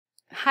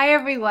Hi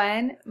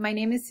everyone, my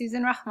name is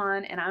Susan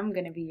Rahman and I'm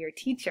going to be your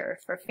teacher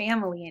for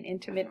family and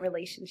intimate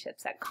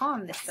relationships at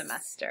COM this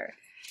semester.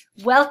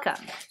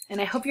 Welcome,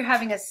 and I hope you're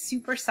having a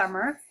super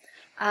summer.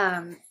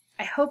 I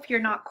hope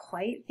you're not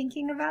quite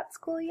thinking about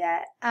school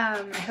yet.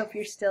 I hope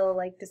you're still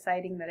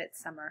deciding that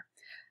it's summer.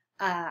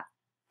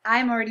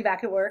 I'm already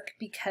back at work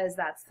because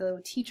that's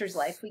the teacher's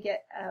life.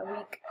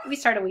 We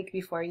start a week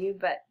before you,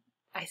 but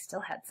I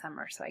still had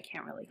summer, so I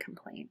can't really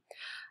complain.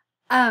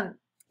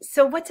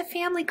 So what's a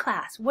family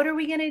class? What are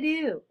we going to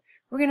do?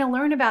 We're going to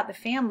learn about the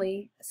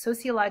family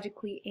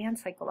sociologically and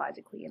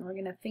psychologically, and we're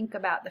going to think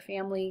about the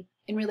family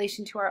in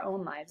relation to our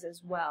own lives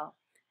as well,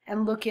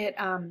 and look at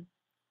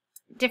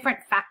different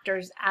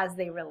factors as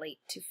they relate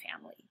to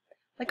family,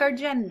 like our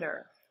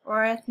gender,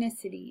 or our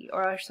ethnicity,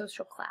 or our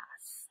social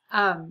class.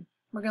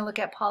 We're going to look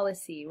at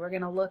policy. We're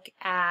going to look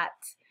at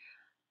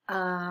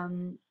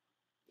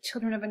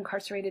children of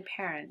incarcerated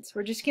parents.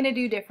 We're just going to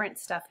do different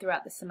stuff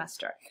throughout the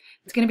semester.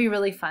 It's going to be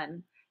really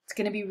fun. It's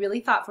going to be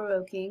really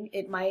thought-provoking.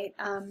 It might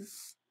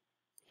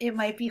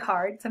be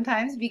hard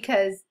sometimes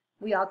because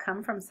we all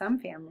come from some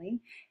family,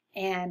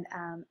 and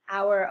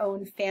our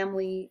own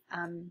family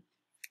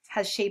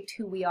has shaped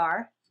who we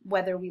are,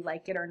 whether we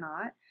like it or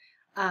not.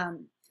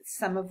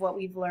 Some of what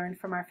we've learned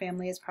from our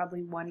family is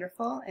probably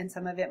wonderful, and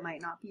some of it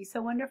might not be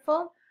so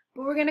wonderful,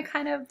 but we're going to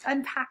kind of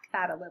unpack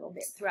that a little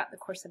bit throughout the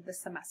course of the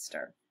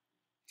semester.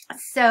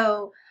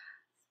 So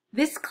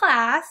this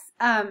class,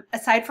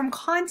 aside from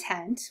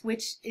content,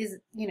 which is,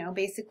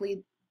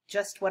 basically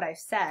just what I've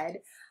said,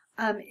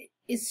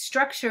 is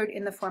structured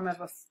in the form of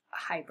a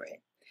hybrid.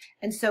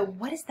 And so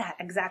what does that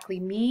exactly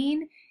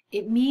mean?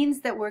 It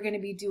means that we're going to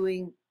be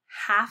doing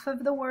half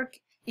of the work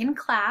in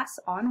class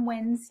on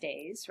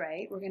Wednesdays,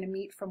 right? We're going to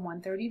meet from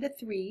 1:30 to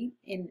 3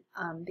 in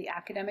the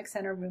Academic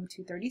Center, room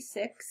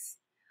 236.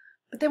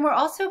 But then we're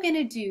also going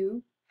to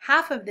do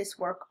half of this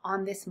work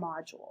on this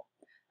module.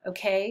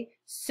 Okay,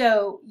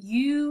 so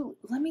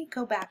let me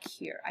go back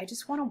here. I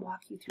just want to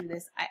walk you through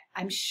this.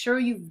 I'm sure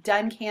you've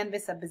done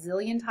Canvas a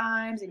bazillion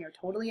times and you're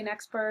totally an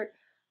expert,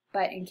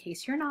 but in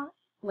case you're not,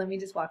 let me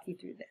just walk you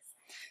through this.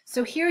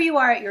 So here you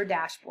are at your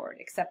dashboard,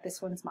 except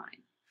this one's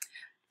mine.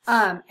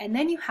 And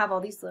then you have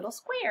all these little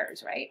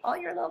squares, right? All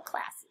your little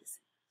classes.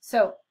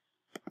 So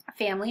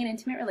family and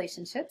intimate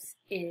relationships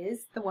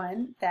is the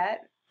one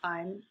that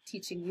I'm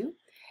teaching you.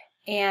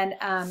 And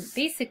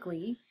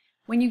basically,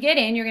 when you get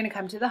in, you're going to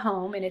come to the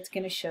home and it's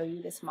going to show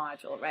you this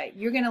module, right?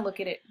 You're going to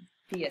look at it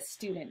via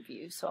student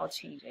view, so I'll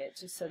change it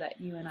just so that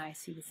you and I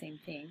see the same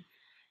thing.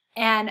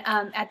 And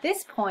at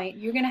this point,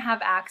 you're going to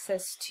have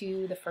access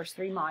to the first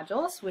 3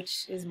 modules,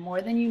 which is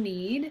more than you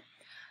need.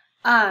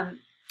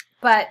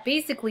 But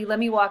basically, let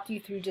me walk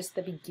you through just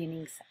the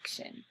beginning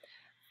section.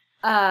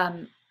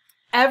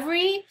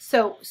 Every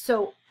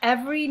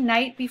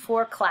night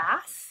before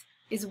class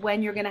is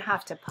when you're going to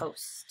have to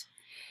post.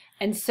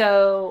 And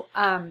so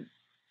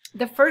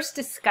the first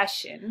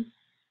discussion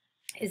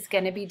is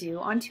going to be due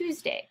on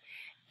Tuesday.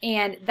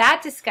 And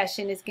that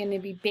discussion is going to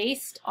be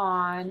based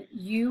on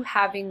you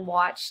having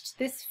watched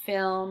this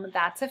film,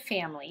 That's a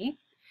Family,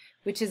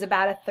 which is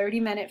about a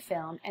 30-minute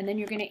film. And then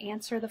you're going to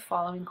answer the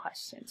following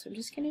questions. So I'm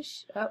just going to,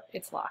 oh,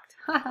 it's locked.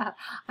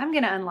 I'm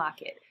going to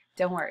unlock it.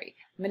 Don't worry.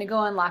 I'm going to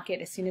go unlock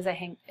it as soon as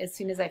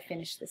I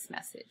finish this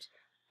message.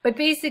 But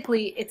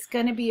basically, it's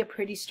going to be a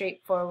pretty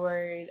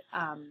straightforward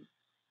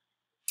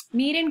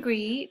meet and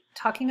greet,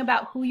 talking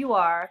about who you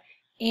are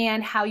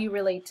and how you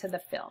relate to the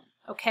film.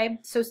 Okay,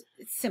 so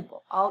it's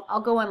simple. I'll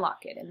go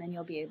unlock it and then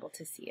you'll be able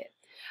to see it.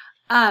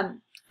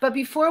 But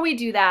before we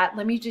do that,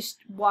 let me just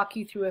walk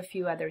you through a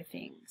few other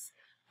things.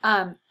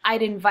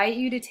 I'd invite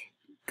you to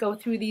go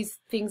through these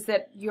things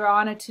that you're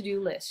on a to-do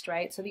list,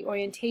 right? So the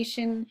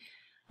orientation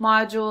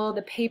module,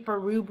 the paper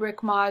rubric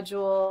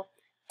module,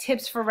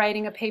 tips for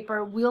writing a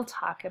paper, we'll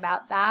talk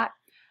about that.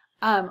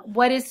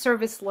 What is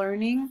service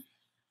learning?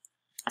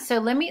 So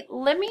let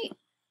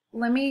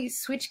me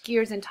switch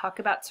gears and talk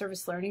about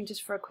service learning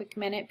just for a quick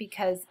minute,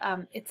 because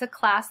it's a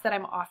class that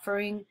I'm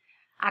offering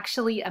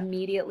actually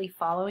immediately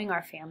following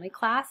our family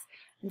class,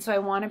 and so I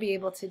want to be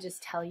able to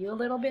just tell you a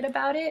little bit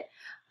about it.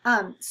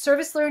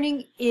 Service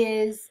learning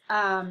is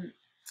a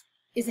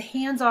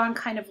hands-on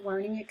kind of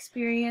learning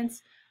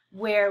experience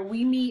where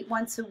we meet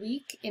once a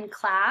week in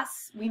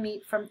class. We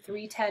meet from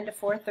 3:10 to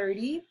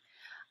 4:30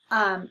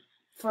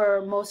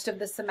 for most of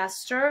the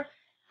semester.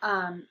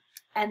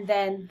 And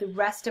then the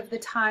rest of the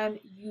time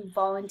you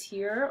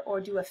volunteer or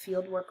do a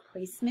fieldwork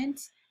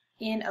placement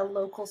in a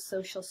local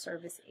social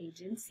service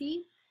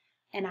agency.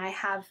 And I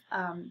have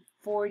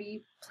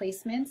 40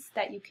 placements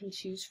that you can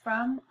choose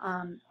from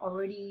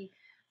already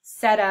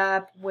set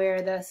up,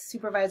 where the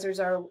supervisors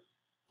are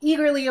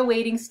eagerly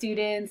awaiting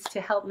students to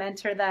help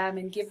mentor them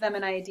and give them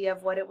an idea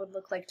of what it would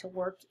look like to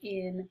work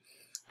in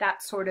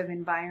that sort of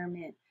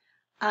environment.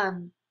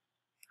 I'm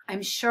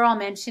sure I'll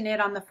mention it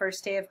on the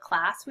first day of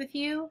class with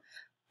you.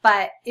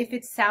 But if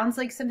it sounds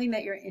like something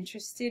that you're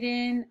interested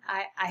in,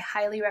 I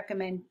highly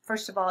recommend,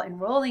 first of all,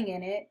 enrolling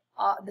in it.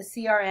 The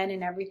CRN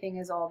and everything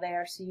is all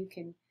there, so you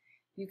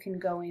can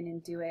go in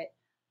and do it.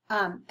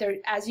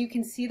 as you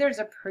can see, there's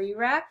a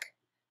prereq.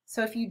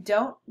 So if you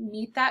don't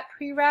meet that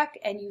prereq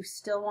and you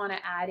still want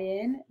to add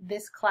in,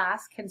 this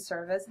class can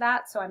serve as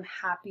that. So I'm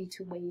happy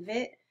to waive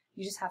it.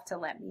 You just have to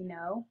let me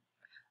know.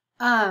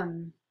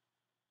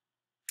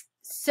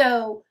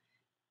 So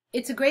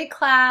it's a great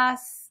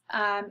class.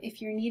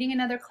 If you're needing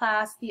another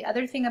class, the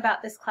other thing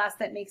about this class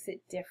that makes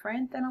it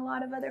different than a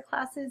lot of other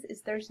classes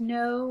is there's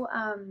no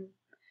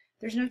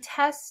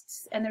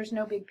tests and there's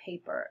no big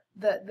paper.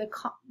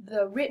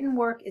 The written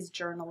work is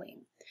journaling.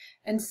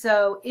 And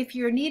so if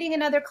you're needing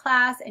another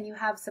class and you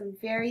have some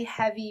very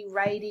heavy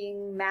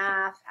writing,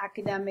 math,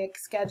 academic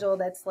schedule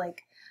that's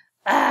like,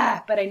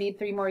 but I need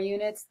 3 more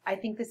units, I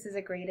think this is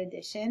a great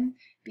addition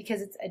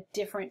because it's a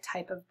different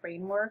type of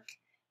brain work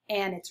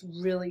and it's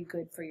really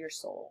good for your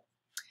soul.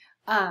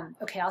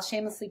 Okay, I'll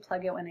shamelessly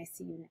plug it when I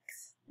see you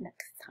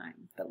next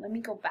time, but let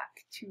me go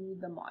back to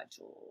the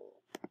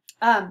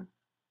module.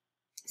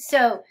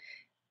 So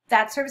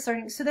that's service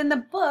learning. So then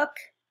the book,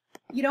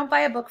 you don't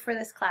buy a book for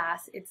this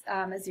class. It's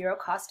a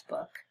zero-cost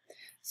book.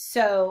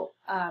 So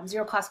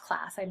zero-cost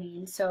class, I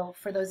mean. So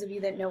for those of you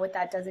that know what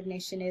that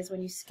designation is,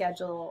 when you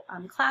schedule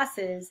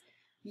classes,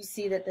 you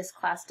see that this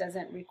class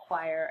doesn't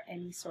require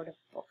any sort of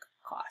book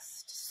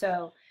cost.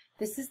 So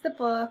this is the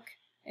book,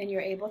 and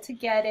you're able to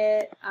get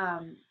it.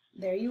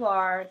 There you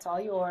are. It's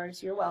all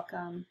yours. You're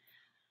welcome.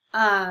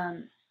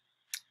 And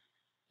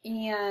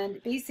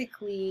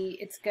basically,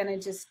 it's going to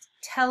just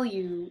tell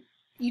you,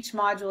 each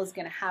module is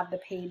going to have the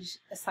page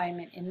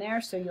assignment in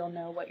there, so you'll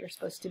know what you're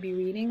supposed to be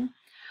reading.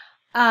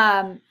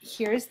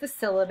 Here's the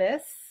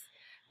syllabus.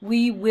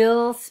 We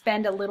will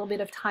spend a little bit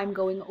of time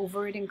going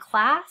over it in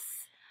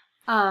class.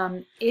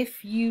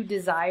 If you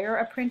desire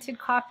a printed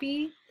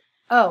copy,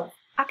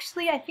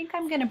 actually, I think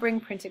I'm going to bring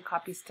printed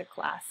copies to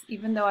class.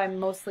 Even though I'm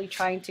mostly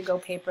trying to go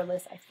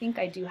paperless, I think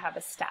I do have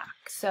a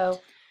stack.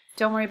 So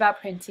don't worry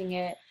about printing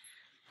it.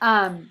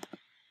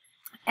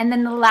 And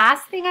then the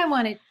last thing I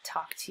want to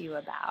talk to you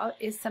about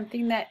is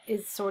something that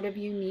is sort of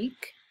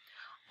unique.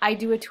 I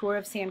do a tour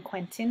of San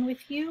Quentin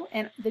with you,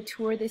 and the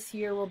tour this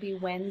year will be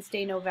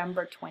Wednesday,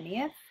 November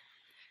 20th.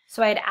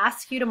 So I'd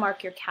ask you to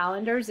mark your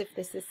calendars if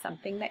this is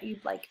something that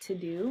you'd like to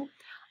do.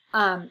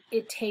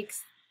 It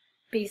takes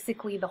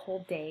basically the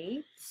whole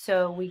day.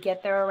 So we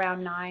get there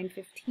around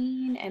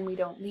 9:15 and we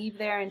don't leave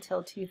there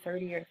until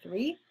 2:30 or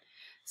 3.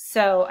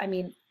 So, I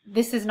mean,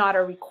 this is not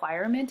a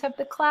requirement of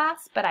the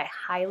class, but I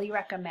highly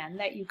recommend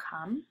that you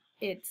come.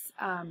 It's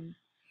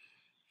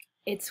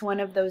one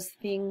of those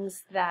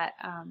things that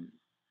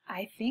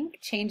I think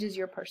changes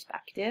your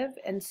perspective,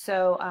 and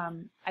so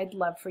I'd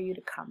love for you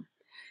to come.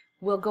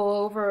 We'll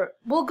go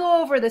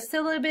over the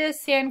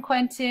syllabus, San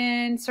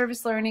Quentin,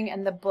 service learning,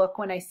 and the book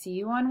when I see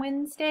you on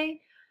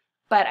Wednesday,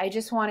 but I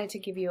just wanted to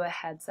give you a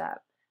heads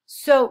up.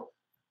 So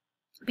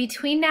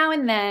between now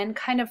and then,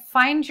 kind of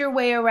find your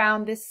way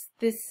around this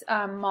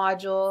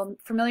module,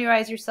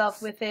 familiarize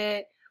yourself with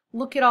it,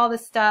 look at all the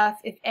stuff.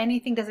 If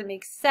anything doesn't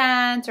make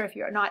sense or if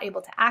you're not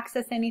able to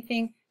access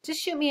anything, just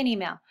shoot me an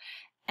email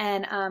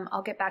and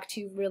I'll get back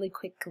to you really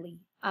quickly.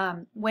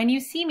 When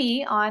you see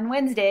me on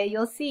Wednesday,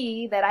 you'll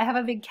see that I have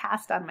a big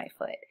cast on my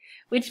foot,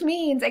 which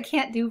means I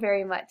can't do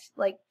very much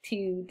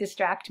to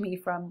distract me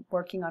from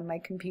working on my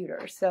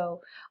computer.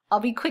 So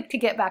I'll be quick to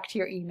get back to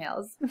your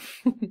emails.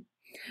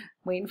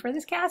 Waiting for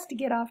this cast to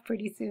get off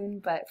pretty soon,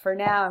 but for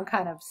now I'm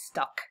kind of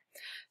stuck.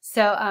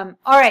 So,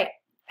 all right,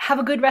 have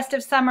a good rest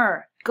of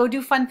summer. Go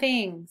do fun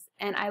things,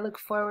 and I look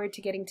forward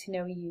to getting to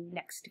know you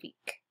next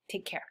week.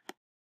 Take care.